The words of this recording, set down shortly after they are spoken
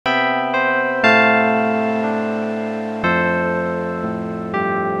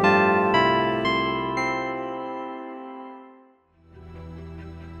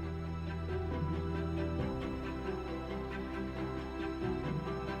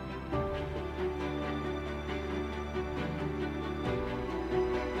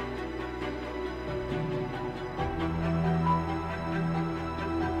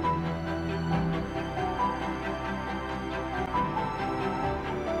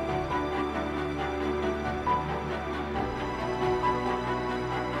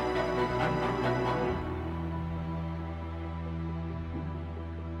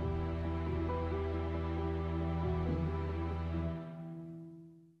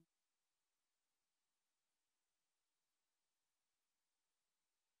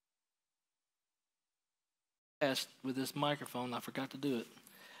As with this microphone, I forgot to do it.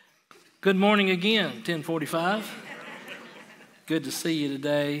 Good morning again, 1045. Good to see you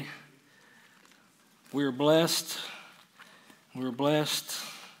today. We're blessed, and we're blessed.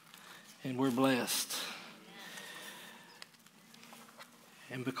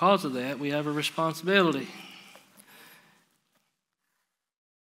 And because of that, we have a responsibility.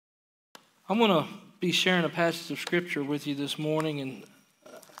 I'm going to be sharing a passage of Scripture with you this morning, and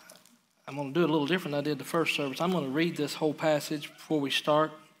I'm going to do it a little different than I did the first service. I'm going to read this whole passage before we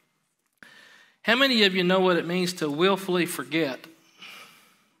start. How many of you know what it means to willfully forget?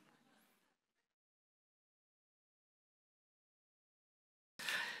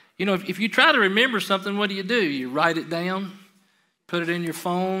 You know, if you try to remember something, what do? You write it down, put it in your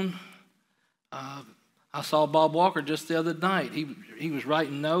phone. I saw Bob Walker just the other night. He was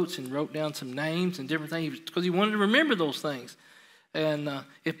writing notes and wrote down some names and different things because he wanted to remember those things. And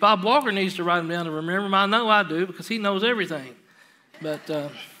if Bob Walker needs to write them down to remember them, I know I do because he knows everything. But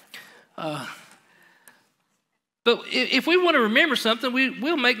if we want to remember something,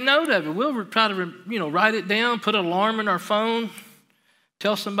 we'll make note of it. We'll try to write it down, put an alarm in our phone,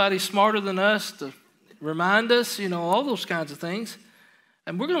 tell somebody smarter than us to remind us, all those kinds of things.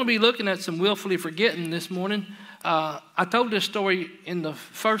 And we're going to be looking at some willfully forgetting this morning. I told this story in the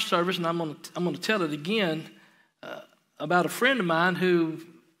first service, and I'm going to tell it again. About a friend of mine who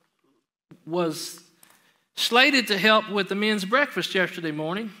was slated to help with the men's breakfast yesterday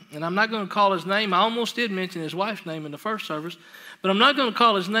morning. And I'm not going to call his name. I almost did mention his wife's name in the first service. But I'm not going to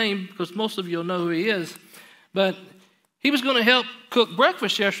call his name because most of you will know who he is. But he was going to help cook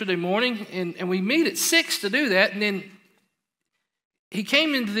breakfast yesterday morning. And we meet at 6 to do that. And then he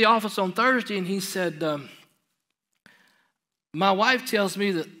came into the office on Thursday and he said, my wife tells me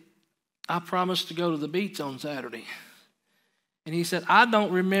that I promised to go to the beach on Saturday. And he said, I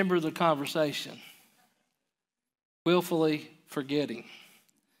don't remember the conversation. Willfully forgetting.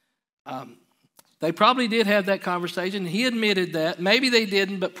 They probably did have that conversation. He admitted that. Maybe they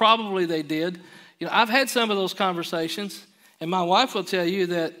didn't, but probably they did. I've had some of those conversations, and my wife will tell you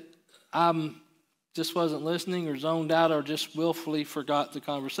that I just wasn't listening or zoned out or just willfully forgot the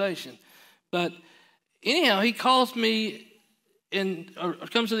conversation. But anyhow, he calls me or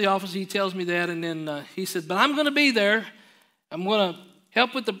comes to the office. He tells me that, and then he said, but I'm going to be there. I'm going to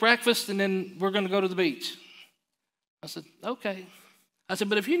help with the breakfast, and then we're going to go to the beach. I said, okay. I said,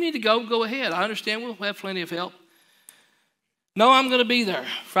 but if you need to go ahead. I understand we'll have plenty of help. No, I'm going to be there.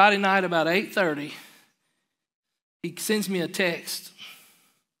 Friday night about 8:30, he sends me a text.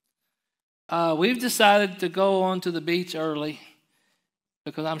 We've decided to go on to the beach early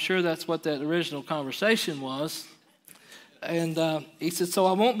because I'm sure that's what that original conversation was. And he said, so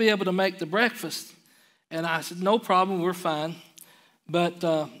I won't be able to make the breakfast. And I said, no problem, we're fine. But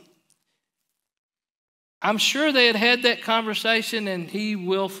I'm sure they had that conversation and he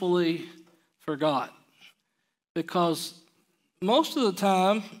willfully forgot. Because most of the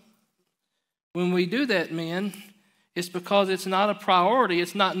time when we do that, men, it's because it's not a priority.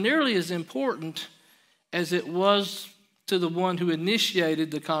 It's not nearly as important as it was to the one who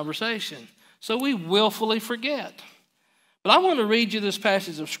initiated the conversation. So we willfully forget. But I want to read you this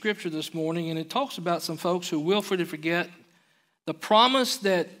passage of Scripture this morning, and it talks about some folks who willfully forget the promise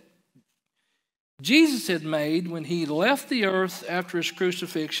that Jesus had made when he left the earth after his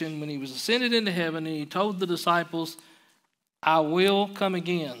crucifixion, when he was ascended into heaven, and he told the disciples, I will come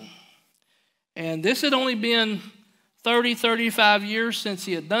again. And this had only been 35 years since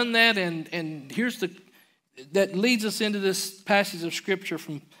he had done that, and that leads us into this passage of Scripture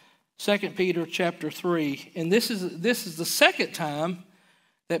from 2 Peter chapter 3. And this is the second time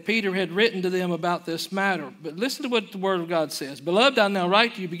that Peter had written to them about this matter. But listen to what the Word of God says. Beloved, I now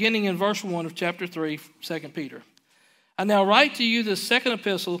write to you, beginning in verse 1 of chapter 3, 2 Peter. I now write to you this second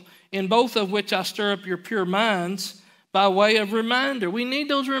epistle, in both of which I stir up your pure minds by way of reminder. We need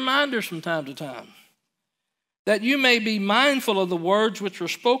those reminders from time to time. That you may be mindful of the words which were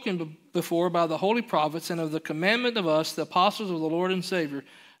spoken before by the holy prophets, and of the commandment of us, the apostles of the Lord and Savior,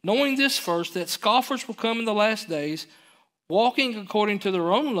 knowing this first, that scoffers will come in the last days, walking according to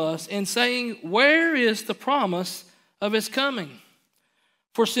their own lusts, and saying, where is the promise of his coming?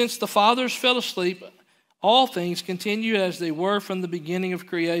 For since the fathers fell asleep, all things continue as they were from the beginning of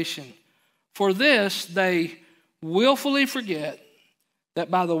creation. For this they willfully forget that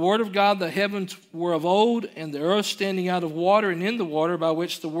by the word of God the heavens were of old, and the earth standing out of water and in the water, by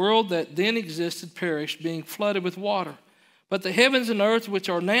which the world that then existed perished, being flooded with water. But the heavens and earth, which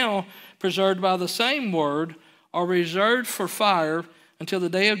are now preserved by the same word, are reserved for fire until the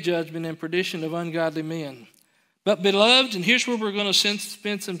day of judgment and perdition of ungodly men. But beloved, and here's where we're going to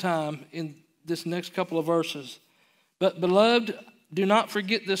spend some time in this next couple of verses. But beloved, do not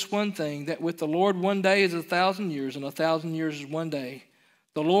forget this one thing, that with the Lord 1 day is 1,000 years, and 1,000 years is 1 day.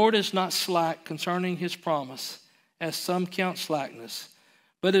 The Lord is not slack concerning his promise, as some count slackness,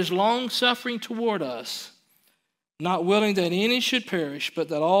 but is long-suffering toward us, not willing that any should perish, but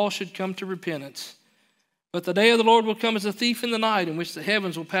that all should come to repentance. But the day of the Lord will come as a thief in the night, in which the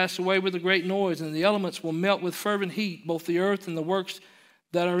heavens will pass away with a great noise, and the elements will melt with fervent heat. Both the earth and the works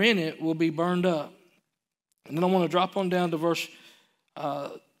that are in it will be burned up. And then I want to drop on down to verse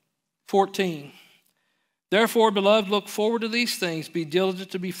 14. Therefore, beloved, look forward to these things. Be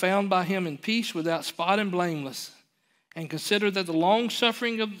diligent to be found by him in peace, without spot and blameless. And consider that the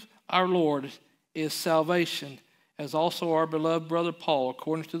long-suffering of our Lord is salvation, as also our beloved brother Paul,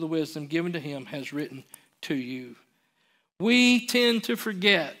 according to the wisdom given to him, has written to you. We tend to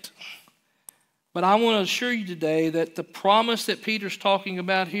forget, but I want to assure you today that the promise that Peter's talking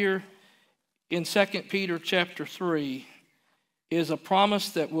about here in 2 Peter chapter 3 is a promise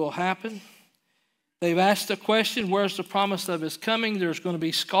that will happen. They've asked the question, where's the promise of his coming? There's going to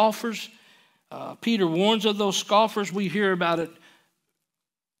be scoffers. Peter warns of those scoffers. We hear about it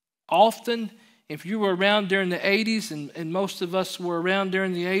often. If you were around during the 80s, and most of us were around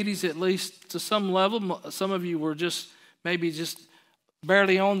during the 80s, at least to some level, some of you were maybe just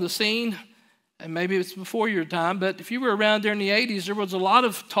barely on the scene, and maybe it's before your time, but if you were around during the 80s, there was a lot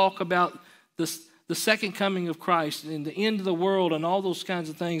of talk about the second coming of Christ and the end of the world and all those kinds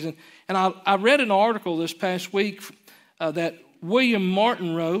of things. And I read an article this past week that William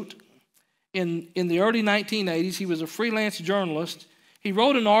Martin wrote in the early 1980s. He was a freelance journalist. He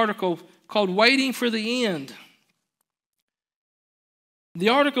wrote an article called Waiting for the End. The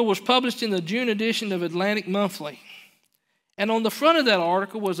article was published in the June edition of Atlantic Monthly. And on the front of that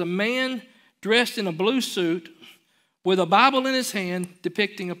article was a man dressed in a blue suit with a Bible in his hand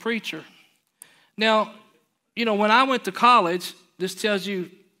depicting a preacher. Now, when I went to college, this tells you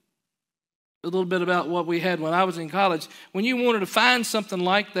a little bit about what we had when I was in college. When you wanted to find something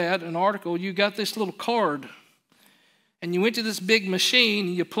like that, an article, you got this little card. And you went to this big machine,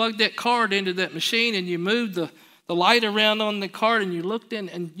 and you plugged that card into that machine, and you moved the light around on the card, and you looked in,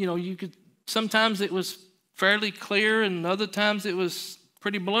 and you could, sometimes it was fairly clear, and other times it was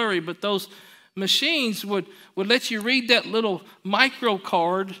pretty blurry, but those machines would let you read that little micro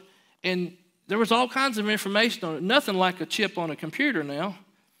card, and there was all kinds of information on it, nothing like a chip on a computer now.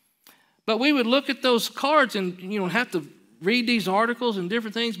 But we would look at those cards and have to read these articles and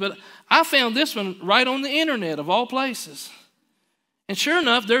different things, but I found this one right on the internet of all places. And sure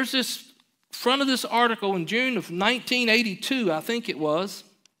enough, there's this front of this article in June of 1982, I think it was.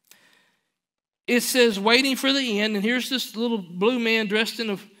 It says, waiting for the end, and here's this little blue man dressed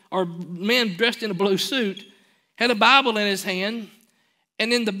in a blue suit, had a Bible in his hand,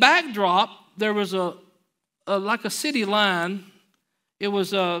 and in the backdrop, there was like a city line. It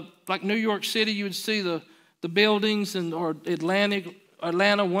was like New York City. You would see the buildings, or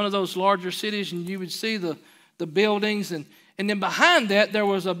Atlanta, one of those larger cities, and you would see the buildings. And then behind that, there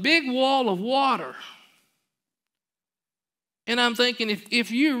was a big wall of water. And I'm thinking,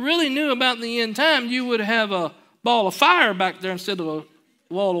 if you really knew about the end time, you would have a ball of fire back there instead of a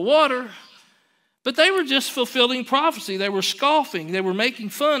wall of water. But they were just fulfilling prophecy. They were scoffing. They were making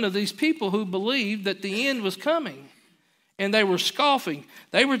fun of these people who believed that the end was coming. And they were scoffing.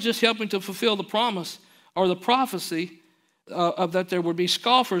 They were just helping to fulfill the promise or the prophecy of that there would be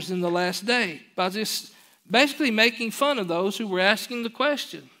scoffers in the last day, by just basically making fun of those who were asking the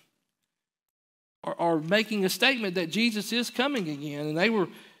question or making a statement that Jesus is coming again. And they were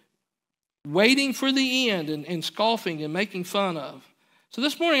waiting for the end and scoffing and making fun of. So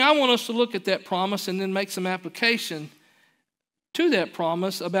this morning I want us to look at that promise and then make some application to that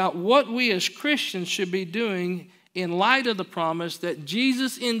promise about what we as Christians should be doing in light of the promise that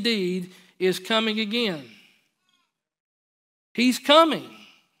Jesus indeed is coming again. He's coming.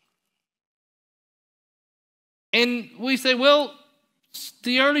 And we say, well,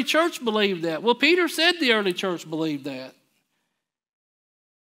 the early church believed that. Well, Peter said the early church believed that.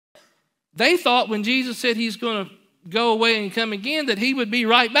 They thought when Jesus said he's going to go away and come again, that he would be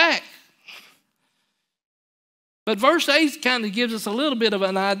right back. But verse 8 kind of gives us a little bit of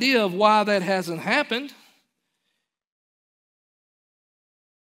an idea of why that hasn't happened.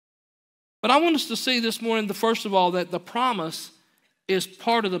 But I want us to see this morning, first of all, that the promise is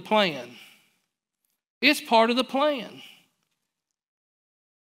part of the plan. It's part of the plan.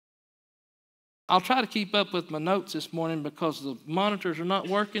 I'll try to keep up with my notes this morning because the monitors are not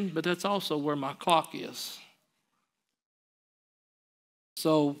working, but that's also where my clock is.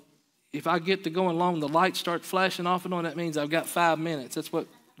 So if I get to going long, the lights start flashing off and on, that means I've got 5 minutes. That's what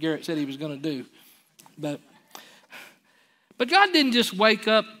Garrett said he was going to do. But God didn't just wake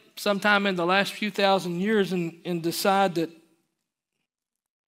up sometime in the last few thousand years and decide that,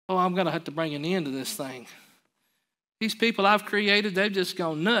 oh, I'm going to have to bring an end to this thing. These people I've created, they've just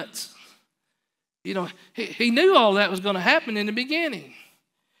gone nuts. You know, he knew all that was going to happen in the beginning.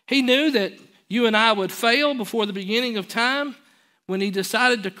 He knew that you and I would fail before the beginning of time when he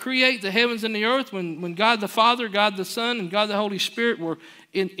decided to create the heavens and the earth, when God the Father, God the Son, and God the Holy Spirit were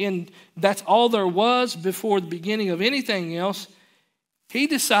in that's all there was before the beginning of anything else. God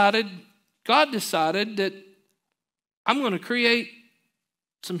decided that I'm going to create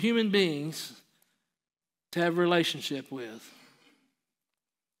some human beings to have a relationship with.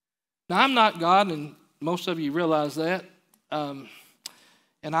 Now, I'm not God, and most of you realize that.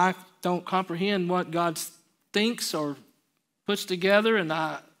 And I don't comprehend what God thinks or puts together, and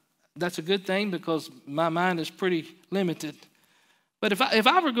that's a good thing because my mind is pretty limited. But if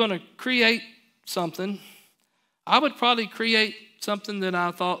I were going to create something, I would probably create something that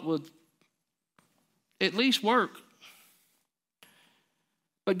I thought would at least work.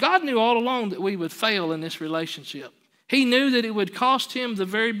 But God knew all along that we would fail in this relationship. He knew that it would cost him the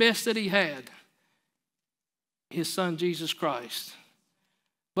very best that he had, his son Jesus Christ.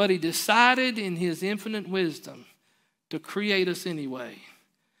 But he decided in his infinite wisdom to create us anyway.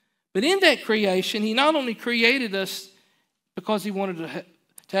 But in that creation, he not only created us because he wanted to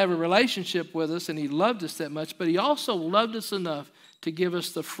have a relationship with us and he loved us that much, but he also loved us enough to give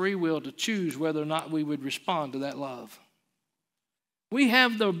us the free will to choose whether or not we would respond to that love. We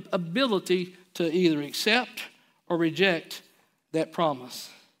have the ability to either accept or reject that promise.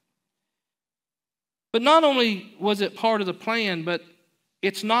 But not only was it part of the plan, but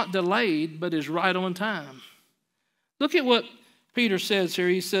it's not delayed, but is right on time. Look at what Peter says here.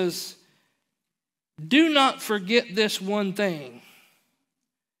 He says, do not forget this one thing.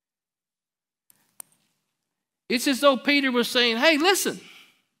 It's as though Peter was saying, hey, listen,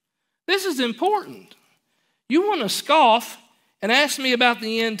 this is important. You want to scoff and ask me about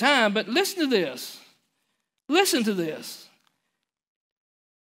the end time, but listen to this. Listen to this.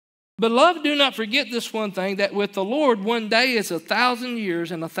 Beloved, do not forget this one thing, that with the Lord 1 day is 1,000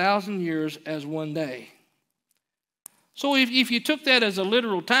 years, and 1,000 years as 1 day. So if you took that as a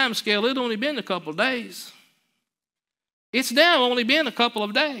literal time scale, it'd only been a couple of days. It's now only been a couple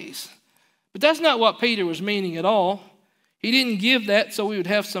of days. But that's not what Peter was meaning at all. He didn't give that so we would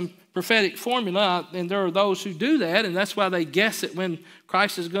have some prophetic formula, and there are those who do that, and that's why they guess it when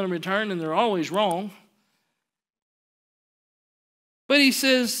Christ is going to return, and they're always wrong. But he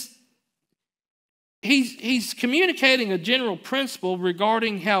says, he's communicating a general principle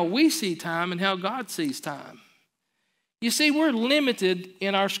regarding how we see time and how God sees time. You see, we're limited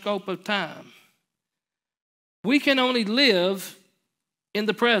in our scope of time. We can only live in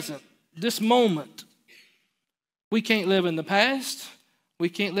the present, this moment. We can't live in the past. We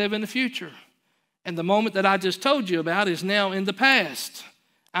can't live in the future. And the moment that I just told you about is now in the past.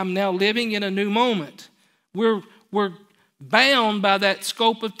 I'm now living in a new moment. We're bound by that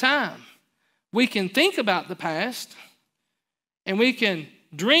scope of time. We can think about the past and we can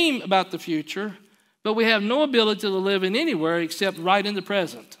dream about the future, but we have no ability to live in anywhere except right in the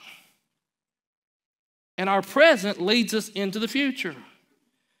present. And our present leads us into the future.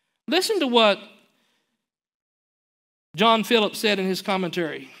 Listen to what John Phillips said in his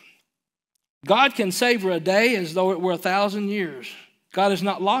commentary. God can savor a day as though it were 1,000 years. God is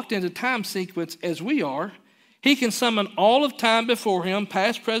not locked into time sequence as we are. He can summon all of time before him,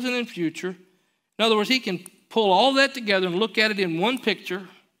 past, present, and future. In other words, he can pull all that together and look at it in one picture,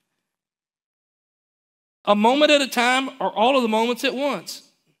 a moment at a time or all of the moments at once.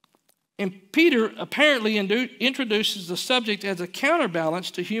 And Peter apparently introduces the subject as a counterbalance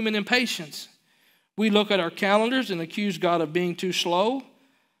to human impatience. We look at our calendars and accuse God of being too slow.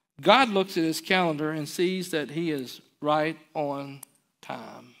 God looks at his calendar and sees that he is right on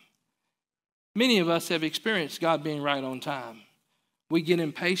time. Many of us have experienced God being right on time. We get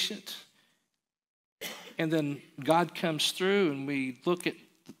impatient, and then God comes through and we look at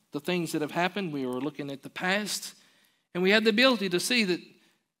the things that have happened. We were looking at the past, and we had the ability to see that,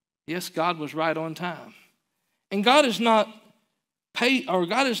 yes, God was right on time. And God is not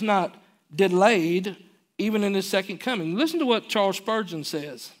delayed even in his second coming. Listen to what Charles Spurgeon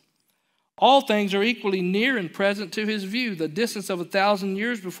says. All things are equally near and present to his view. The distance of 1,000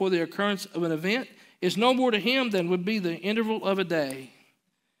 years before the occurrence of an event is no more to him than would be the interval of a day.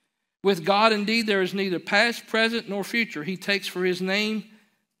 With God, indeed, there is neither past, present, nor future. He takes for his name,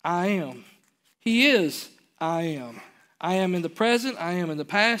 I am. He is, I am. I am in the present, I am in the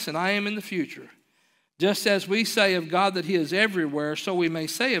past, and I am in the future. Just as we say of God that he is everywhere, so we may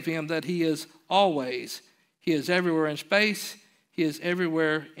say of him that he is always. He is everywhere in space. He is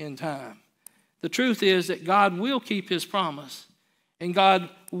everywhere in time. The truth is that God will keep his promise, and God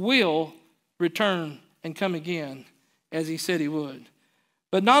will return and come again as he said he would.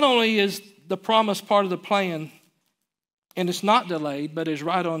 But not only is the promise part of the plan, and it's not delayed, but is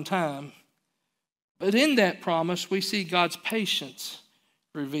right on time, but in that promise we see God's patience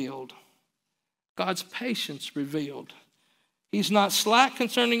revealed. God's patience revealed. He's not slack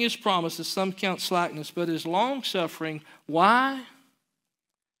concerning his promises, some count slackness, but is long-suffering. Why?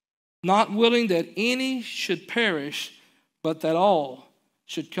 Not willing that any should perish, but that all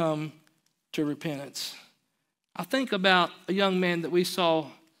should come to repentance. I think about a young man that we saw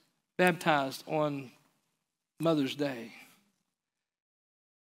baptized on Mother's Day.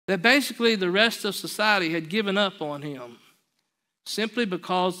 That basically the rest of society had given up on him simply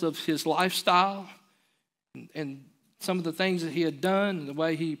because of his lifestyle and some of the things that he had done and the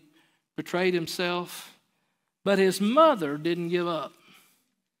way he portrayed himself. But his mother didn't give up.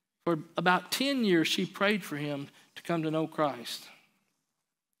 For about 10 years, she prayed for him to come to know Christ.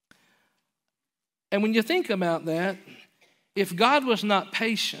 And when you think about that, if God was not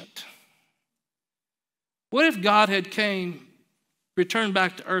patient, what if God had returned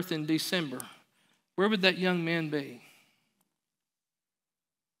back to earth in December? Where would that young man be?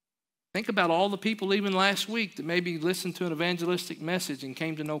 Think about all the people even last week that maybe listened to an evangelistic message and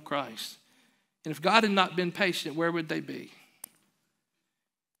came to know Christ. And if God had not been patient, where would they be?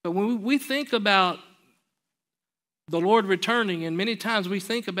 But when we think about the Lord returning, and many times we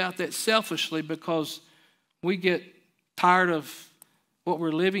think about that selfishly because we get tired of what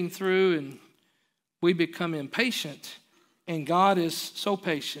we're living through and we become impatient, and God is so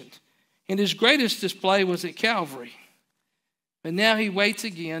patient. And his greatest display was at Calvary. But now he waits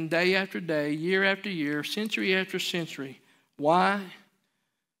again, day after day, year after year, century after century. Why?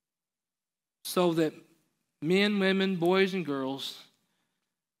 So that men, women, boys, and girls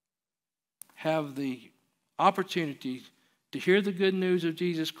have the opportunity to hear the good news of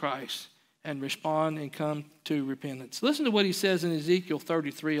Jesus Christ and respond and come to repentance. Listen to what he says in Ezekiel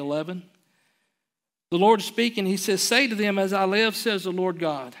 33:11. The Lord is speaking. He says, "Say to them, as I live, says the Lord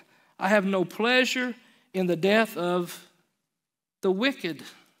God, I have no pleasure in the death of the wicked,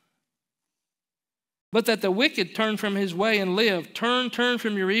 but that the wicked turn from his way and live. Turn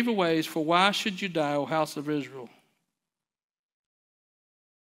from your evil ways, for why should you die, O house of Israel?"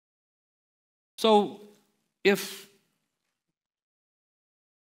 So, if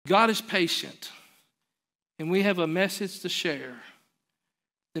God is patient and we have a message to share,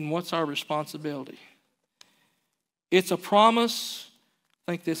 then what's our responsibility? It's a promise.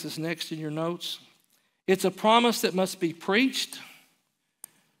 I think this is next in your notes. It's a promise that must be preached,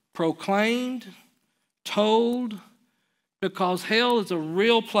 proclaimed, told, because hell is a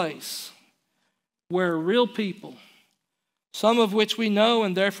real place where real people, some of which we know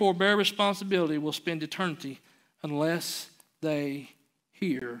and therefore bear responsibility, will spend eternity unless they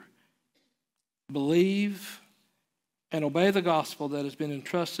hear, believe, and obey the gospel that has been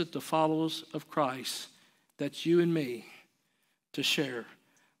entrusted to followers of Christ. That's you and me to share.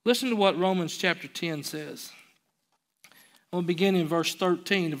 Listen to what Romans chapter 10 says. We'll begin in verse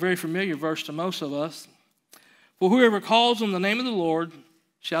 13, a very familiar verse to most of us. For whoever calls on the name of the Lord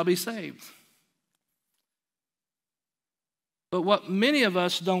shall be saved. But what many of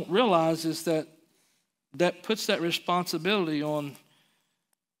us don't realize is that puts that responsibility on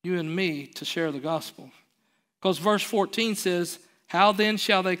you and me to share the gospel. Because verse 14 says, "How then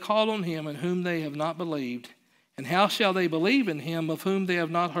shall they call on him in whom they have not believed? And how shall they believe in him of whom they have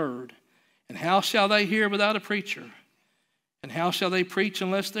not heard? And how shall they hear without a preacher? And how shall they preach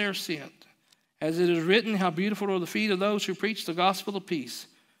unless they are sent? As it is written, how beautiful are the feet of those who preach the gospel of peace,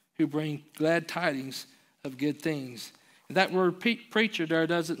 who bring glad tidings of good things." And that word preacher there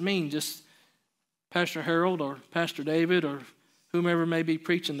doesn't mean just Pastor Harold or Pastor David or whomever may be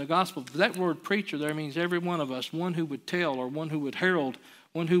preaching the gospel. But that word preacher there means every one of us, one who would tell or one who would herald,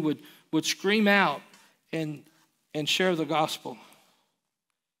 one who would scream out and share the gospel.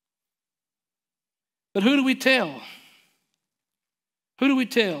 But who do we tell? Who do we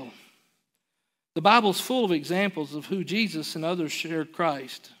tell? The Bible's full of examples of who Jesus and others shared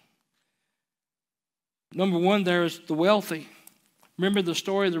Christ. Number one there is the wealthy. Remember the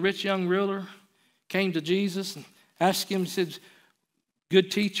story of the rich young ruler? Came to Jesus and asked him, said,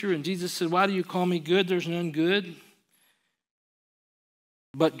 "Good teacher." And Jesus said, "Why do you call me good? There's none good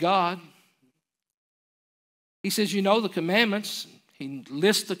but God." He says, "You know the commandments." He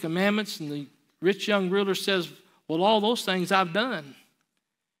lists the commandments, and the rich young ruler says, "Well, all those things I've done."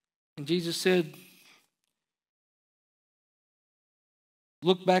 And Jesus said,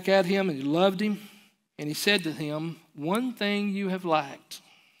 looked back at him and he loved him. And he said to him, one thing you have lacked.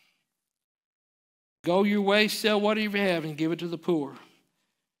 Go your way, sell whatever you have, and give it to the poor.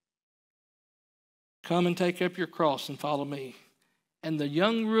 Come and take up your cross and follow me. And the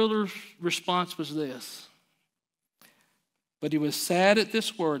young ruler's response was this. But he was sad at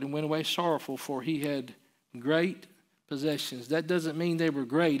this word and went away sorrowful, for he had great possessions. That doesn't mean they were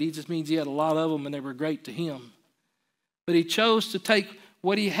great. It just means he had a lot of them and they were great to him. But he chose to take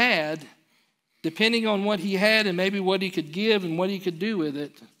what he had, depending on what he had and maybe what he could give and what he could do with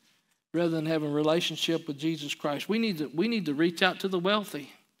it, rather than having a relationship with Jesus Christ. We need to reach out to the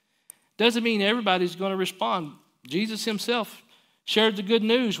wealthy. Doesn't mean everybody's going to respond. Jesus himself shared the good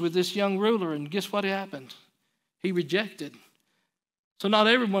news with this young ruler, and guess what happened? He rejected. So not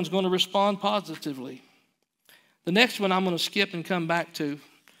everyone's going to respond positively. The next one I'm going to skip and come back to,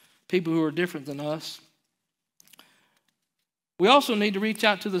 people who are different than us. We also need to reach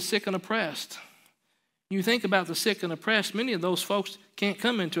out to the sick and oppressed. You think about the sick and oppressed, many of those folks can't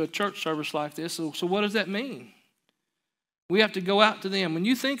come into a church service like this. So what does that mean? We have to go out to them. When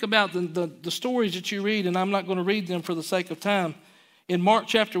you think about the stories that you read, and I'm not going to read them for the sake of time, in Mark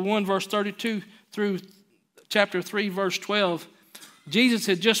chapter 1, verse 32 through chapter 3, verse 12, Jesus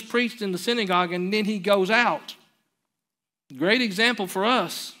had just preached in the synagogue, and then he goes out. Great example for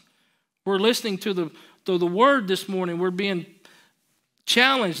us. We're listening to the word this morning. We're being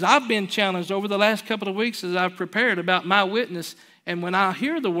challenged. I've been challenged over the last couple of weeks as I've prepared about my witness. And when I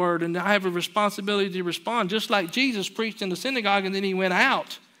hear the word and I have a responsibility to respond, just like Jesus preached in the synagogue and then he went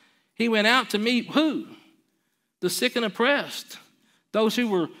out. He went out to meet who? The sick and oppressed. Those who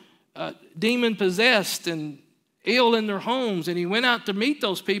were demon-possessed and ill in their homes. And he went out to meet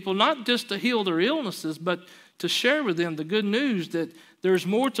those people, not just to heal their illnesses, but to share with them the good news that there's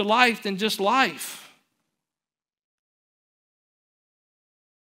more to life than just life.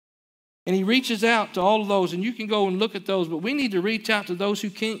 And he reaches out to all of those, and you can go and look at those, but we need to reach out to those who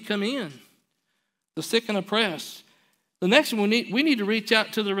can't come in, the sick and oppressed. The next one, we need to reach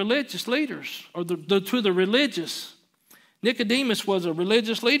out to the religious leaders, or to the religious. Nicodemus was a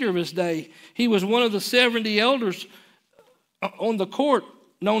religious leader of his day. He was one of the 70 elders on the court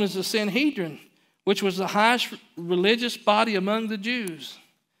known as the Sanhedrin, which was the highest religious body among the Jews.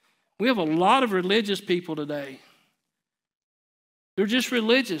 We have a lot of religious people today. They're just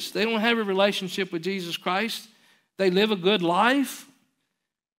religious. They don't have a relationship with Jesus Christ. They live a good life.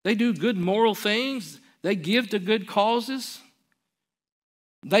 They do good moral things. They give to good causes.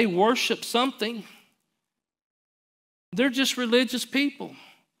 They worship something. They're just religious people.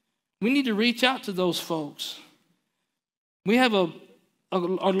 We need to reach out to those folks. We have a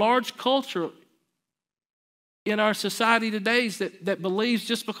large culture in our society today that believes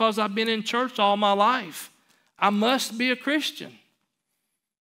just because I've been in church all my life, I must be a Christian.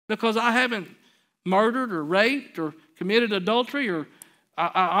 Because I haven't murdered or raped or committed adultery, or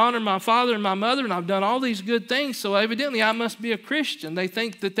I honor my father and my mother, and I've done all these good things, so evidently I must be a Christian. They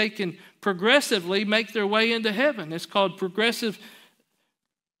think that they can progressively make their way into heaven. It's called progressive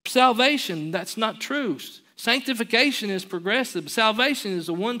salvation. That's not true. Sanctification is progressive. Salvation is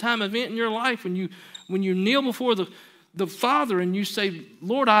a one-time event in your life when you kneel before the Father and you say,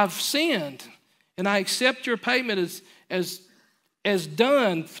 Lord, I've sinned, and I accept your payment as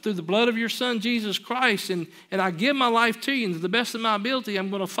done through the blood of your Son, Jesus Christ, and I give my life to you, and to the best of my ability, I'm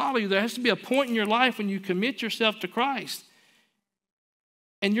going to follow you. There has to be a point in your life when you commit yourself to Christ.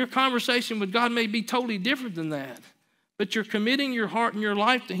 And your conversation with God may be totally different than that. But you're committing your heart and your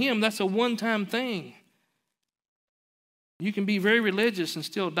life to Him. That's a one-time thing. You can be very religious and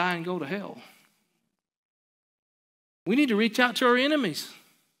still die and go to hell. We need to reach out to our enemies.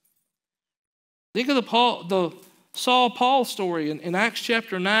 Think of the Saul-Paul story in Acts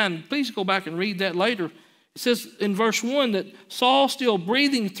chapter 9. Please go back and read that later. It says in verse 1 that Saul, still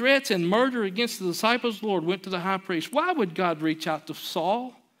breathing threats and murder against the disciples of the Lord, went to the high priest. Why would God reach out to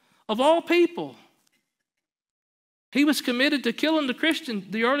Saul? Of all people. He was committed to killing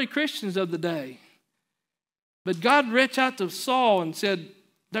the early Christians of the day. But God reached out to Saul and said,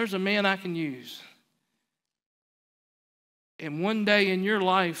 there's a man I can use. And one day in your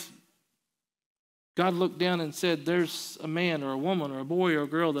life, God looked down and said, there's a man or a woman or a boy or a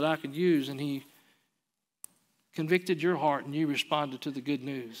girl that I could use, and He convicted your heart and you responded to the good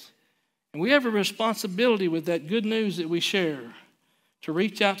news. And we have a responsibility with that good news that we share to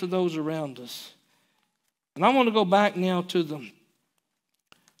reach out to those around us. And I want to go back now to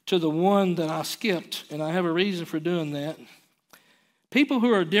the one that I skipped, and I have a reason for doing that. People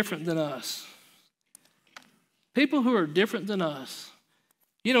who are different than us. People who are different than us.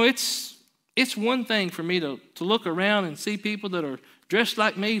 You know, it's one thing for me to look around and see people that are dress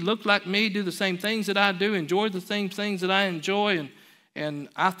like me, look like me, do the same things that I do, enjoy the same things that I enjoy, and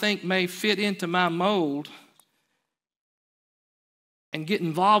I think may fit into my mold, and get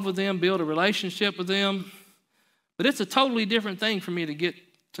involved with them, build a relationship with them. But it's a totally different thing for me to get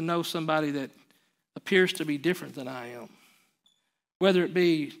to know somebody that appears to be different than I am. Whether it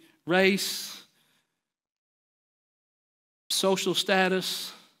be race, social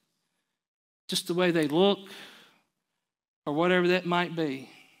status, just the way they look, or whatever that might be.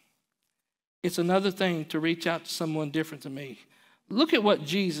 It's another thing to reach out to someone different than me. Look at what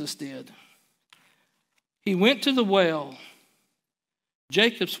Jesus did. He went to the well,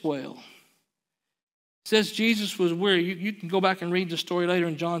 Jacob's well. It says Jesus was weary. You can go back and read the story later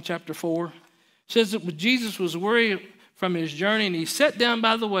in John chapter 4. It says that Jesus was weary from his journey, and he sat down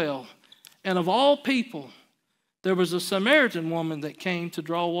by the well. And of all people, there was a Samaritan woman that came to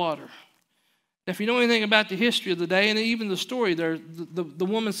draw water. If you know anything about the history of the day and even the story there, the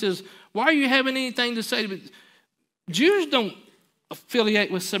woman says, "Why are you having anything to say to me?" Jews don't affiliate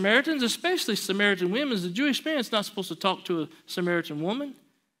with Samaritans, especially Samaritan women. The Jewish man's not supposed to talk to a Samaritan woman.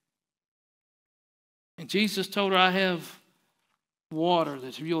 And Jesus told her, "I have water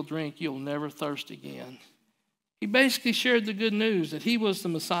that if you'll drink, you'll never thirst again." He basically shared the good news that he was the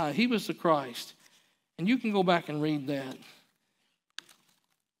Messiah. He was the Christ. And you can go back and read that.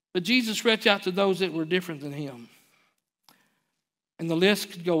 But Jesus reached out to those that were different than him. And the list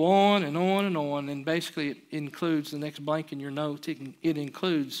could go on and on and on. And basically it includes, the next blank in your notes, it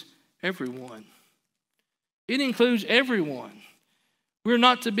includes everyone. It includes everyone. We're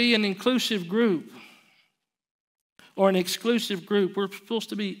not to be an inclusive group or an exclusive group. We're supposed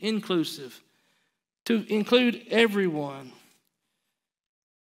to be inclusive, to include everyone.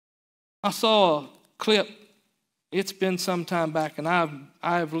 I saw a clip. It's been some time back, and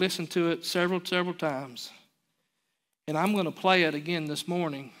I've listened to it several times. And I'm going to play it again this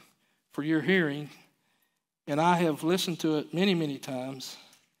morning for your hearing. And I have listened to it many times.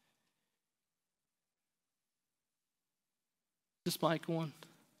 Is this mic on?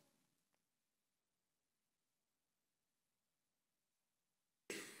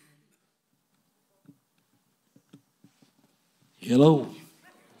 Hello.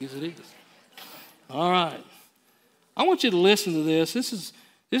 Yes, it is. All right. I want you to listen to this. This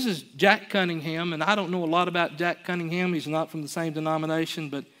is Jack Cunningham, and I don't know a lot about Jack Cunningham. He's not from the same denomination,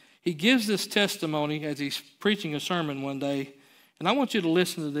 but he gives this testimony as he's preaching a sermon one day, and I want you to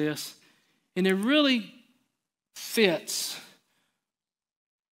listen to this, and it really fits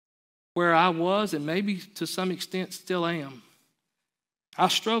where I was and maybe to some extent still am. I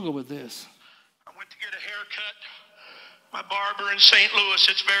struggle with this. I went to get a haircut. My barber in St. Louis,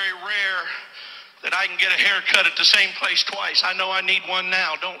 it's very rare that I can get a haircut at the same place twice. I know I need one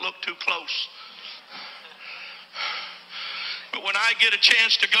now. Don't look too close. But when I get a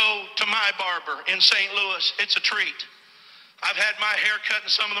chance to go to my barber in St. Louis, it's a treat. I've had my hair cut in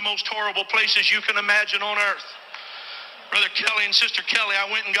some of the most horrible places you can imagine on earth. Brother Kelly and Sister Kelly, I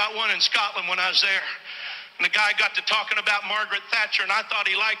went and got one in Scotland when I was there. And the guy got to talking about Margaret Thatcher, and I thought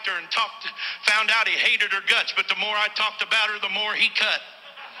he liked her, and found out he hated her guts. But the more I talked about her, the more he cut.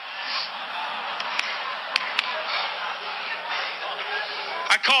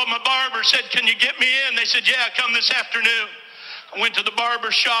 I called my barber, said, "Can you get me in?" They said, "Yeah, come this afternoon." I went to the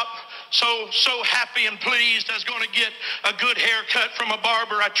barber shop, so happy and pleased I was going to get a good haircut from a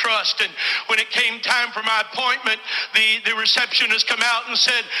barber I trust. And when it came time for my appointment, the receptionist come out and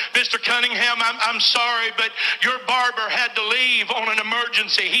said, "Mr. Cunningham, I'm sorry, but your barber had to leave on an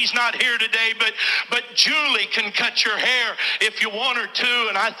emergency. He's not here today, but Julie can cut your hair if you want her to."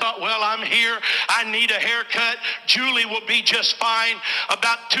 And I thought, well, I'm here. I need a haircut. Julie will be just fine.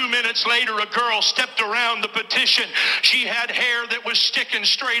 About 2 minutes later, a girl stepped around the petition. She had hair that was sticking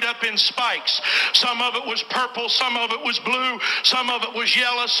straight up in spikes. Some of it was purple, some of it was blue, some of it was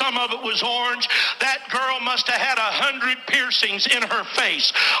yellow, some of it was orange. That girl must have had 100 piercings in her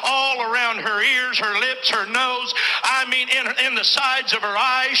face, all around her ears, her lips, her nose. I mean, in the sides of her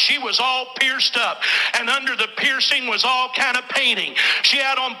eyes, she was all pierced up. And under the piercing was all kind of painting. She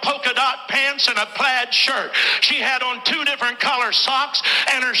had on polka dot pants and a plaid shirt. She had on 2 different color socks,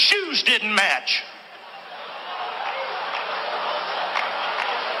 and her shoes didn't match.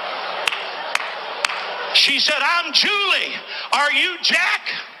 She said, "I'm Julie. Are you Jack?"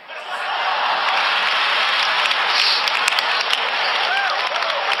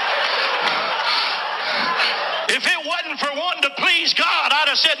 If it wasn't for wanting to please God, I'd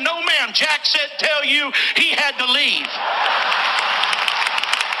have said, "No, ma'am. Jack said tell you he had to leave."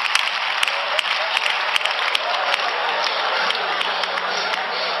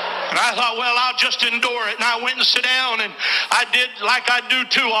 And I thought, well, I'll just endure it. And I went and sat down, and I did like I do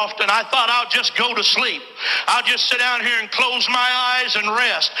too often. I thought I'll just go to sleep. I'll just sit down here and close my eyes and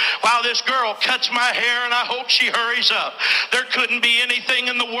rest while this girl cuts my hair, and I hope she hurries up. There couldn't be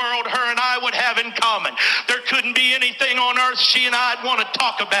anything in the world her and I would have in common. There couldn't be anything on earth she and I'd want to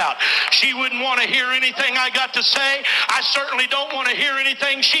talk about. She wouldn't want to hear anything I got to say. I certainly don't want to hear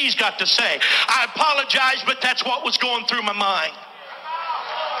anything she's got to say. I apologize, but that's what was going through my mind.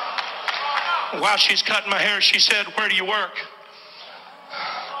 While she's cutting my hair, she said, "Where do you work?"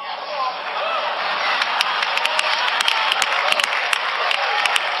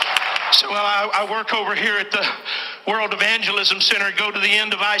 So, well, I work over here at the World Evangelism Center, go to the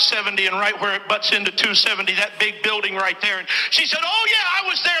end of I-70 and right where it butts into 270, that big building right there. And she said, "Oh yeah, I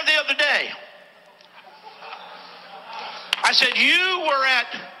was there the other day." I said, "You were at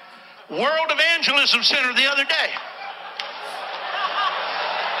World Evangelism Center the other day?"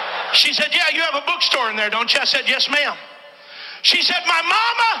 She said, "Yeah, you have a bookstore in there, don't you?" I said, "Yes, ma'am." She said, "My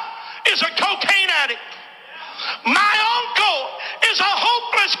mama is a cocaine addict. My uncle is a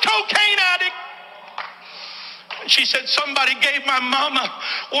hopeless cocaine addict." She said, "Somebody gave my mama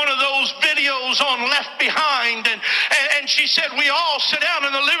one of those videos on Left Behind, and she said, we all sat down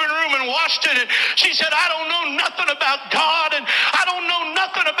in the living room and watched it, and she said, I don't know nothing about God, and I don't know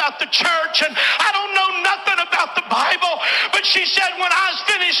nothing about the church, and I don't know nothing about the Bible, but she said, when I was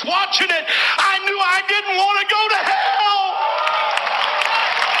finished watching it, I knew I didn't want to go to hell."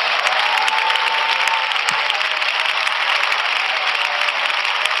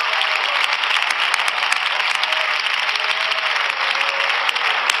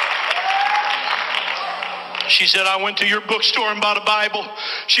 She said, "I went to your bookstore and bought a Bible."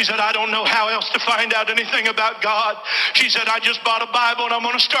 She said, "I don't know how else to find out anything about God." She said, "I just bought a Bible and I'm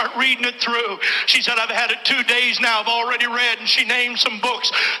going to start reading it through." She said, "I've had it 2 days now. I've already read," and she named some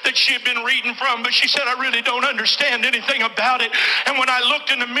books that she had been reading from, but she said, "I really don't understand anything about it." And when I looked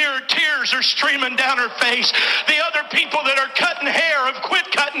in the mirror, tears are streaming down her face. The other people that are cutting hair have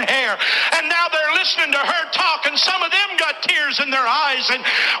quit cutting hair, and now they're listening to her talk, and some of them got tears in their eyes. And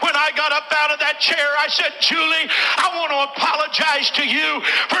when I got up out of that chair, I said, "Julie, I want to apologize to you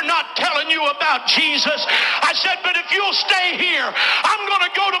for not telling you about Jesus." I said, "But if you'll stay here, I'm going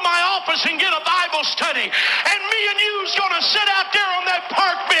to go to my office and get a Bible study, and me and you's going to sit out there on that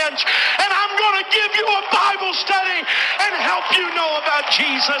park bench, and I'm going to give you a Bible study and help you know about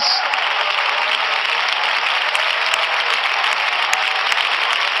Jesus."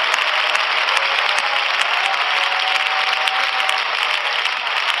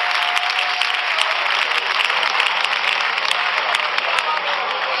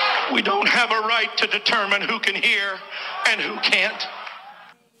 We don't have a right to determine who can hear and who can't.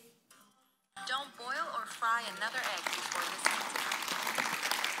 Don't boil or fry another egg before listening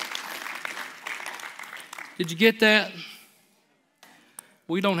to. Did you get that?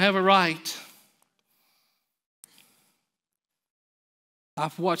 We don't have a right.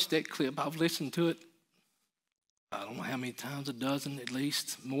 I've watched that clip. I've listened to it, I don't know how many times, a dozen at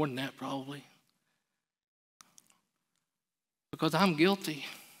least, more than that probably. Because I'm guilty.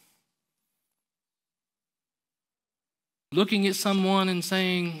 Looking at someone and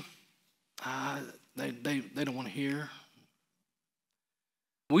saying, they don't want to hear.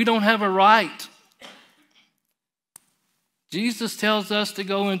 We don't have a right. Jesus tells us to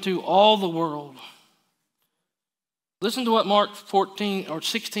go into all the world. Listen to what Mark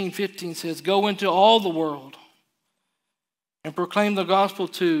 16:15 says. Go into all the world and proclaim the gospel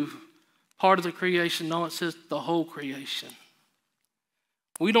to part of the creation. No, it says the whole creation.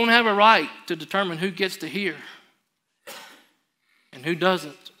 We don't have a right to determine who gets to hear and who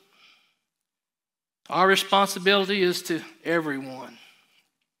doesn't. Our responsibility is to everyone.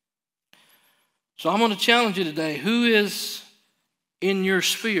 So I'm going to challenge you today. Who is in your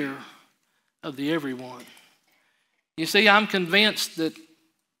sphere of the everyone? You see, I'm convinced that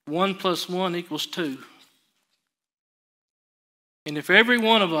 1 + 1 = 2. And if every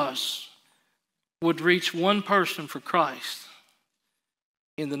one of us would reach one person for Christ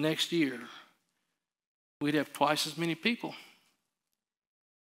in the next year, we'd have twice as many people.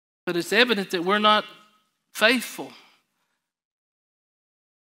 But it's evident that we're not faithful.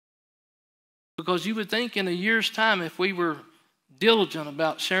 Because you would think in a year's time, if we were diligent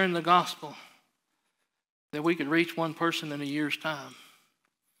about sharing the gospel, that we could reach one person in a year's time.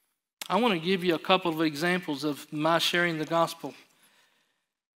 I want to give you a couple of examples of my sharing the gospel.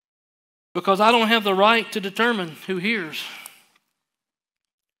 Because I don't have the right to determine who hears.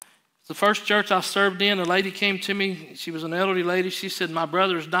 The first church I served in, a lady came to me. She was an elderly lady. She said, "My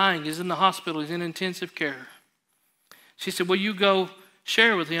brother's dying. He's in the hospital. He's in intensive care." She said, "Will you go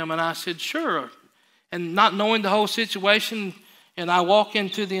share with him? And I said, sure. And not knowing the whole situation, and I walk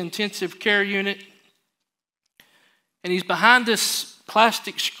into the intensive care unit, and he's behind this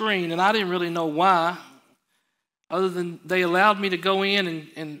plastic screen, and I didn't really know why, other than they allowed me to go in,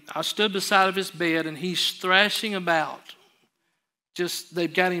 and I stood beside his bed, and he's thrashing about.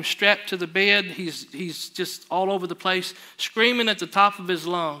 They've got him strapped to the bed. He's just all over the place, screaming at the top of his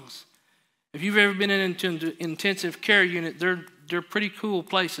lungs. If you've ever been in an intensive care unit, they're pretty cool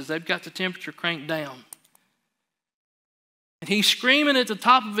places. They've got the temperature cranked down. And he's screaming at the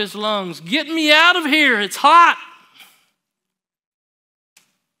top of his lungs, "Get me out of here, it's hot."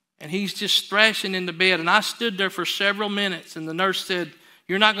 And he's just thrashing in the bed. And I stood there for several minutes, and the nurse said,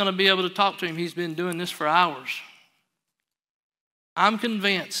 "You're not going to be able to talk to him. He's been doing this for hours." I'm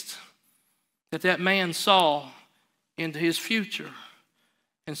convinced that man saw into his future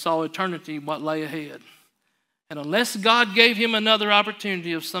and saw eternity, what lay ahead. And unless God gave him another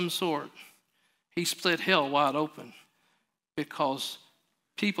opportunity of some sort, he split hell wide open because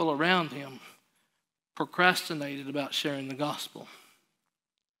people around him procrastinated about sharing the gospel.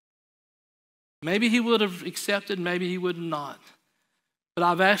 Maybe he would have accepted, maybe he would not. But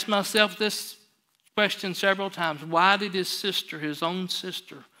I've asked myself this question several times. Why did his own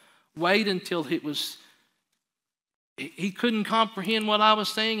sister, wait until he couldn't comprehend what I was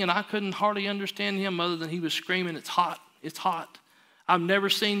saying, and I couldn't hardly understand him other than he was screaming, "It's hot, it's hot." I've never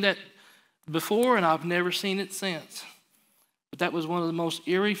seen that before, and I've never seen it since. But that was one of the most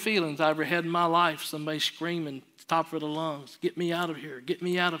eerie feelings I ever had in my life, somebody screaming at the top of the lungs, "Get me out of here, get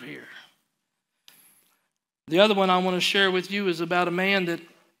me out of here." The other one I want to share with you is about a man that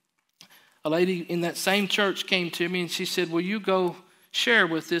a lady in that same church came to me, and she said, "Will you go share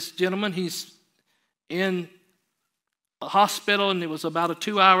with this gentleman? He's in a hospital, and it was about a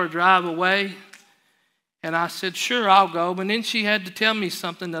 2-hour drive away." And I said, "Sure, I'll go." But then she had to tell me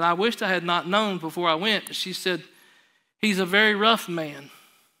something that I wished I had not known before I went. But she said, "He's a very rough man.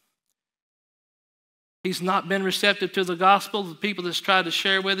 He's not been receptive to the gospel. The people that's tried to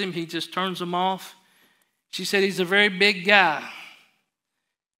share with him, he just turns them off." She said, "He's a very big guy,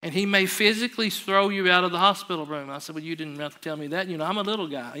 and he may physically throw you out of the hospital room." I said, "Well, you didn't have to tell me that. You know, I'm a little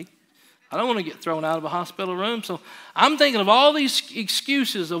guy. I don't want to get thrown out of a hospital room." So I'm thinking of all these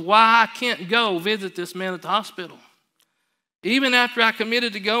excuses of why I can't go visit this man at the hospital. Even after I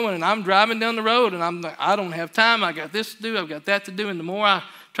committed to going, and I'm driving down the road, and I'm like, I don't have time. I got this to do. I've got that to do. And the more I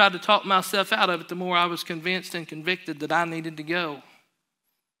tried to talk myself out of it, the more I was convinced and convicted that I needed to go.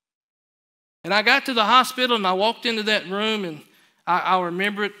 And I got to the hospital, and I walked into that room, and I'll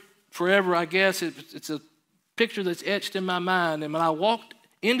remember it forever, I guess. It's a picture that's etched in my mind. And when I walked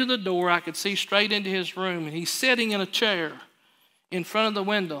into the door, I could see straight into his room, and he's sitting in a chair in front of the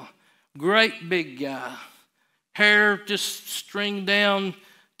window. Great big guy. Hair just stringed down,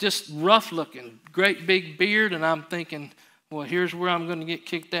 just rough looking. Great big beard, and I'm thinking, well, here's where I'm going to get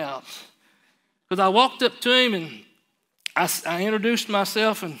kicked out. Because I walked up to him, and I introduced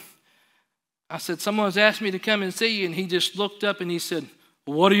myself, and I said, "Someone's asked me to come and see you." And he just looked up and he said,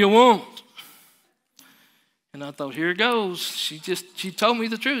 "What do you want?" And I thought, here it goes. She told me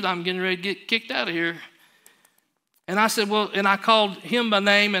the truth. I'm getting ready to get kicked out of here. And I said, well, and I called him by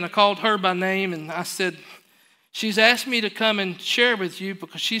name and I called her by name. And I said, "She's asked me to come and share with you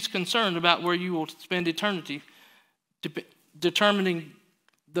because she's concerned about where you will spend eternity, determining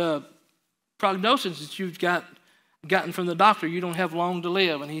the prognosis that you've gotten from the doctor. You don't have long to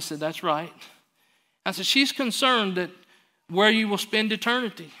live." And he said, "That's right." I said, "She's concerned that where you will spend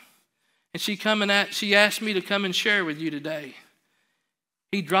eternity. And she asked me to come and share with you today."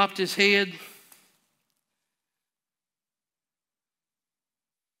 He dropped his head.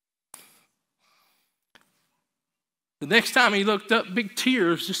 The next time he looked up, big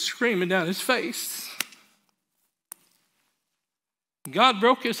tears just screaming down his face. God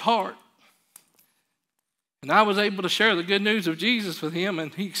broke his heart. And I was able to share the good news of Jesus with him,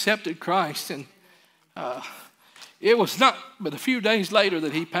 and he accepted Christ. And it was not but a few days later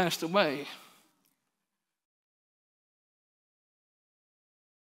that he passed away.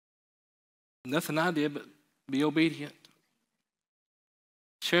 Nothing I did but be obedient.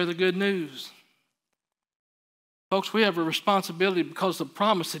 Share the good news. Folks, we have a responsibility because of the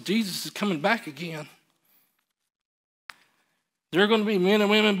promise that Jesus is coming back again. There are going to be men and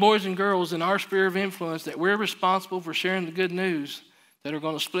women, boys and girls in our sphere of influence that we're responsible for sharing the good news that are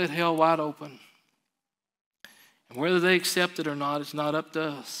going to split hell wide open. And whether they accept it or not, it's not up to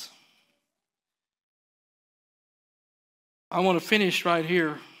us. I want to finish right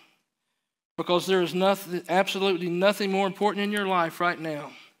here because there is absolutely nothing more important in your life right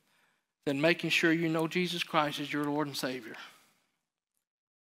now than making sure you know Jesus Christ as your Lord and Savior.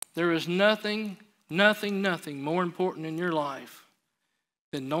 There is nothing more important in your life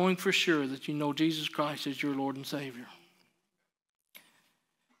than knowing for sure that you know Jesus Christ as your Lord and Savior.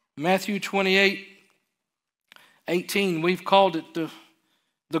 Matthew 28:18, we've called it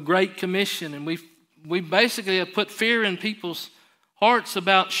the Great Commission, and we basically have put fear in people's hearts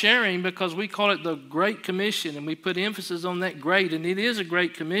about sharing because we call it the Great Commission, and we put emphasis on that great, and it is a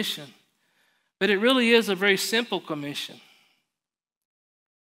great commission. But it really is a very simple commission.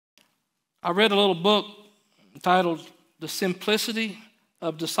 I read a little book entitled The Simplicity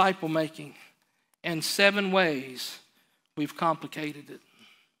of Disciple Making and 7 Ways We've Complicated It.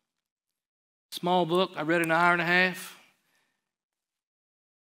 Small book. I read it in an hour and a half.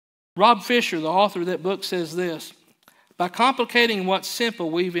 Rob Fisher, the author of that book, says this: by complicating what's simple,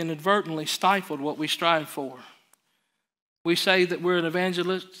 we've inadvertently stifled what we strive for. We say that we're an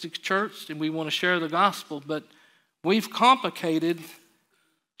evangelistic church and we want to share the gospel, but we've complicated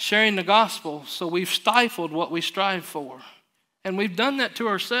sharing the gospel, so we've stifled what we strive for. And we've done that to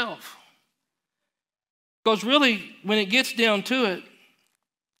ourselves. Because really, when it gets down to it,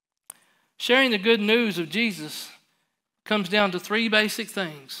 sharing the good news of Jesus comes down to 3 basic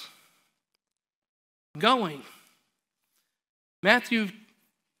things. Going. Matthew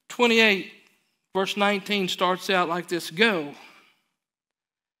 28, verse 19 starts out like this: go.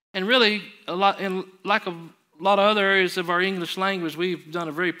 And really, like a lot of other areas of our English language, we've done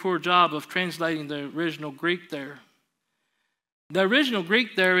a very poor job of translating the original Greek there. The original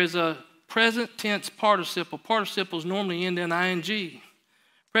Greek there is a present tense participle. Participles normally end in ing.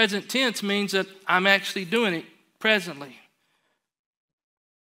 Present tense means that I'm actually doing it presently.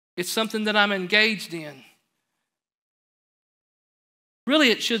 It's something that I'm engaged in.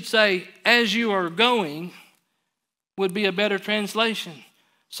 Really, it should say, as you are going, would be a better translation.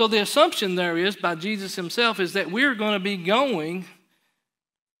 So the assumption there is, by Jesus himself, is that we're going to be going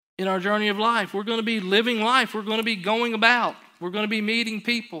in our journey of life. We're going to be living life. We're going to be going about. We're going to be meeting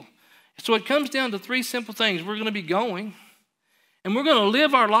people. So it comes down to 3 simple things. We're going to be going, and we're going to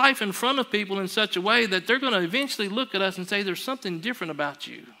live our life in front of people in such a way that they're going to eventually look at us and say, there's something different about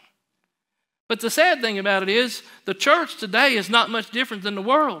you. But the sad thing about it is, the church today is not much different than the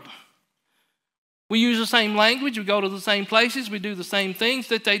world. We use the same language, we go to the same places, we do the same things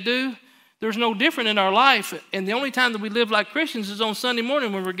that they do. There's no different in our life. And the only time that we live like Christians is on Sunday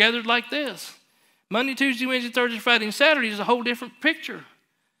morning when we're gathered like this. Monday, Tuesday, Wednesday, Thursday, Friday, and Saturday is a whole different picture.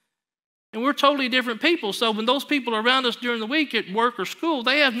 And we're totally different people. So when those people are around us during the week at work or school,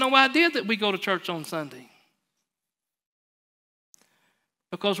 they have no idea that we go to church on Sunday.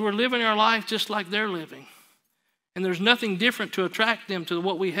 Because we're living our life just like they're living. And there's nothing different to attract them to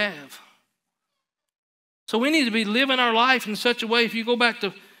what we have. So we need to be living our life in such a way. If you go back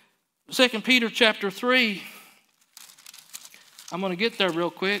to 2 Peter chapter 3, I'm going to get there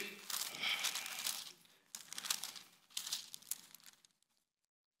real quick.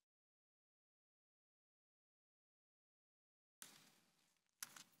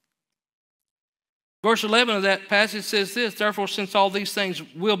 Verse 11 of that passage says this: therefore, since all these things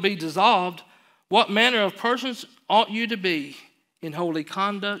will be dissolved, what manner of persons ought you to be in holy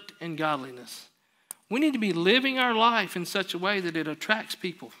conduct and godliness? We need to be living our life in such a way that it attracts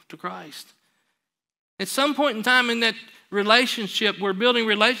people to Christ. At some point in time in that relationship, we're building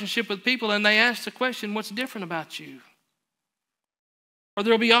relationship with people, and they ask the question, what's different about you? Or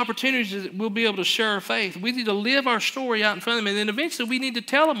there will be opportunities that we'll be able to share our faith. We need to live our story out in front of them, and then eventually we need to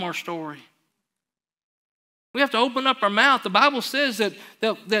tell them our story. We have to open up our mouth. The Bible says that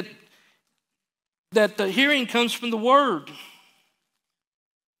the hearing comes from the Word.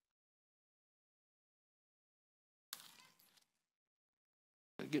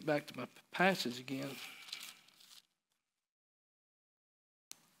 I'll get back to my passage again.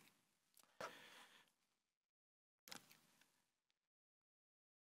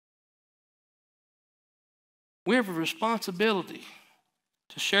 We have a responsibility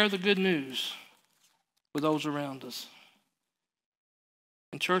to share the good news with those around us.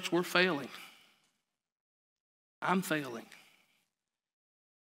 In church, we're failing. I'm failing.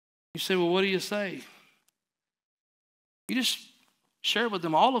 You say, well, what do you say? You just share with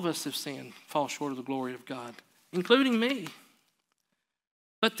them. All of us have sinned, fall short of the glory of God, including me.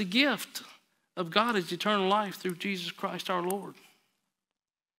 But the gift of God is eternal life through Jesus Christ our Lord.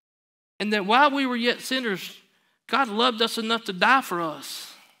 And that while we were yet sinners, God loved us enough to die for us.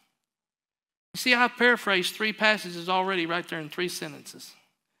 You see, I paraphrased 3 passages already right there in 3 sentences.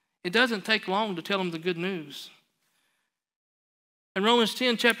 It doesn't take long to tell them the good news. And Romans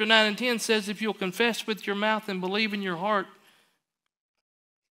 10, chapter 9 and 10 says, if you'll confess with your mouth and believe in your heart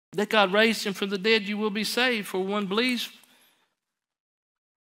that God raised him from the dead, you will be saved. For one believes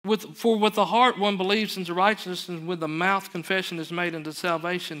For with the heart one believes into righteousness, and with the mouth confession is made unto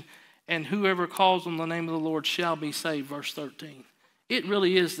salvation, and whoever calls on the name of the Lord shall be saved, verse 13. It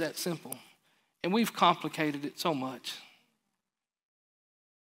really is that simple, and we've complicated it so much.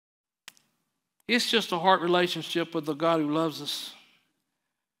 It's just a heart relationship with the God who loves us.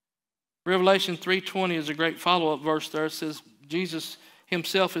 Revelation 3:20 is a great follow-up verse there. It says, Jesus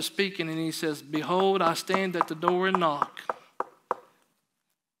himself is speaking, and he says, behold, I stand at the door and knock.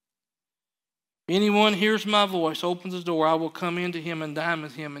 If anyone hears my voice, opens the door, I will come into him and dine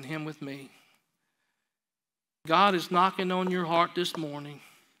with him and him with me. God is knocking on your heart this morning.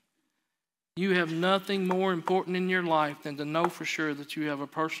 You have nothing more important in your life than to know for sure that you have a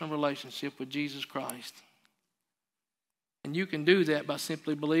personal relationship with Jesus Christ. And you can do that by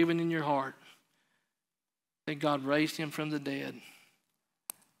simply believing in your heart that God raised him from the dead,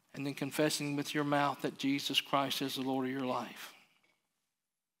 and then confessing with your mouth that Jesus Christ is the Lord of your life.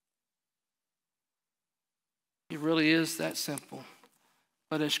 It really is that simple.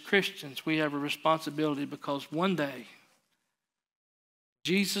 But as Christians, we have a responsibility, because one day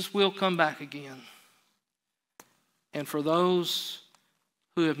Jesus will come back again. And for those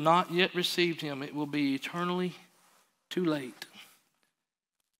who have not yet received him, it will be eternally too late.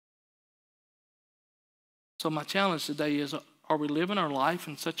 So my challenge today is, are we living our life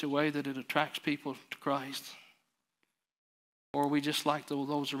in such a way that it attracts people to Christ? Or are we just like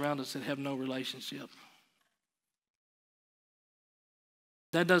those around us that have no relationship?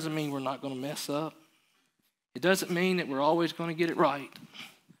 That doesn't mean we're not going to mess up. It doesn't mean that we're always going to get it right.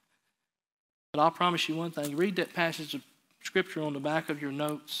 But I'll promise you one thing. Read that passage of Scripture on the back of your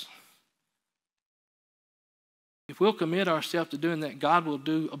notes. If we'll commit ourselves to doing that, God will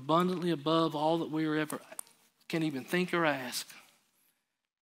do abundantly above all that we ever can even think or ask.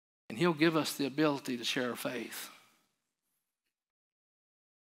 And he'll give us the ability to share our faith.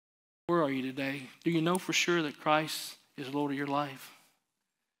 Where are you today? Do you know for sure that Christ is Lord of your life?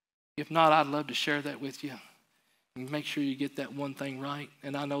 If not, I'd love to share that with you. And make sure you get that one thing right.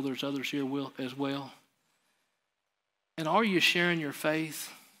 And I know there's others here as well. And are you sharing your faith?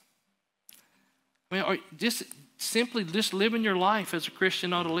 I mean, just living your life as a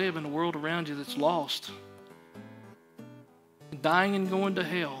Christian ought to live in a world around you that's lost, dying and going to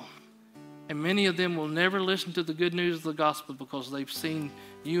hell. And many of them will never listen to the good news of the gospel because they've seen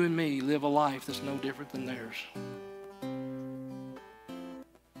you and me live a life that's no different than theirs.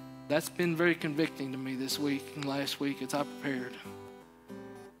 That's been very convicting to me this week and last week as I prepared.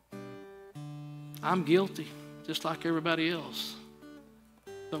 I'm guilty, just like everybody else.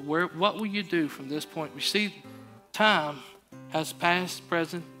 But what will you do from this point? We see time has past,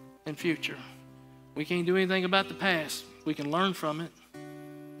 present, and future. We can't do anything about the past. We can learn from it.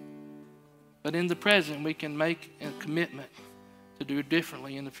 But in the present, we can make a commitment to do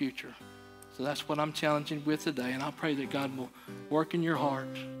differently in the future. So that's what I'm challenging you with today. And I pray that God will work in your heart.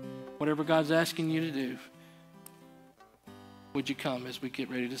 Whatever God's asking you to do, would you come as we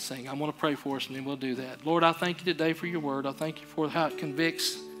get ready to sing? I want to pray for us, and then we'll do that. Lord, I thank you today for your word. I thank you for how it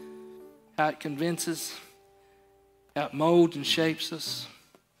convicts, how it convinces, how it molds and shapes us.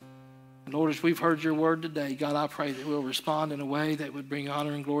 And Lord, as we've heard your word today, God, I pray that we'll respond in a way that would bring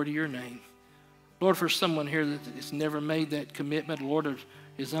honor and glory to your name. Lord, for someone here that has never made that commitment, Lord, or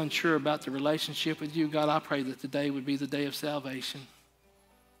is unsure about the relationship with you, God, I pray that today would be the day of salvation.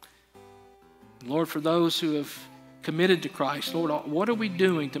 Lord, for those who have committed to Christ, Lord, what are we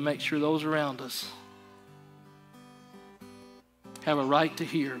doing to make sure those around us have a right to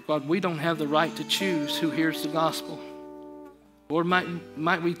hear? God, we don't have the right to choose who hears the gospel. Lord,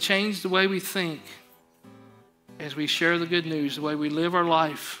 might we change the way we think as we share the good news, the way we live our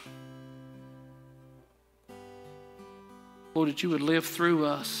life. Lord, that you would live through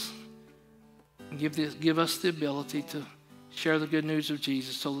us and give us the ability to share the good news of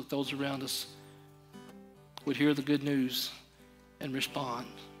Jesus so that those around us would hear the good news and respond.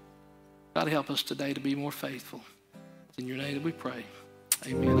 God, help us today to be more faithful. It's in your name that we pray.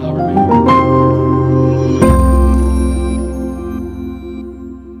 Amen.